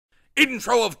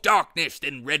intro of darkness,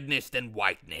 then redness, then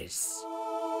whiteness.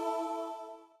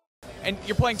 And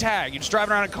you're playing tag. You're just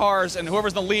driving around in cars, and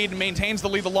whoever's in the lead maintains the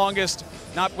lead the longest,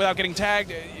 not without getting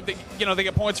tagged. They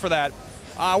get points for that.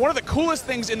 One of the coolest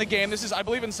things in the game, this is, I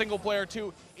believe, in single player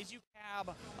too, is you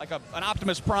cab like an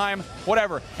Optimus Prime,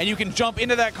 whatever, and you can jump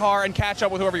into that car and catch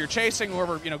up with whoever you're chasing,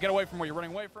 whoever, get away from where you're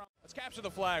running away from. Let's capture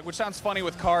the flag, which sounds funny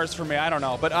with cars for me. I don't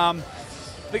know, but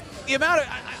the amount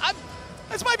of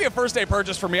this might be a first day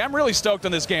purchase for me. I'm really stoked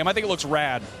on this game. I think it looks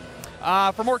rad.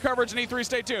 For more coverage in E3,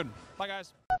 stay tuned. Bye,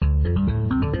 guys.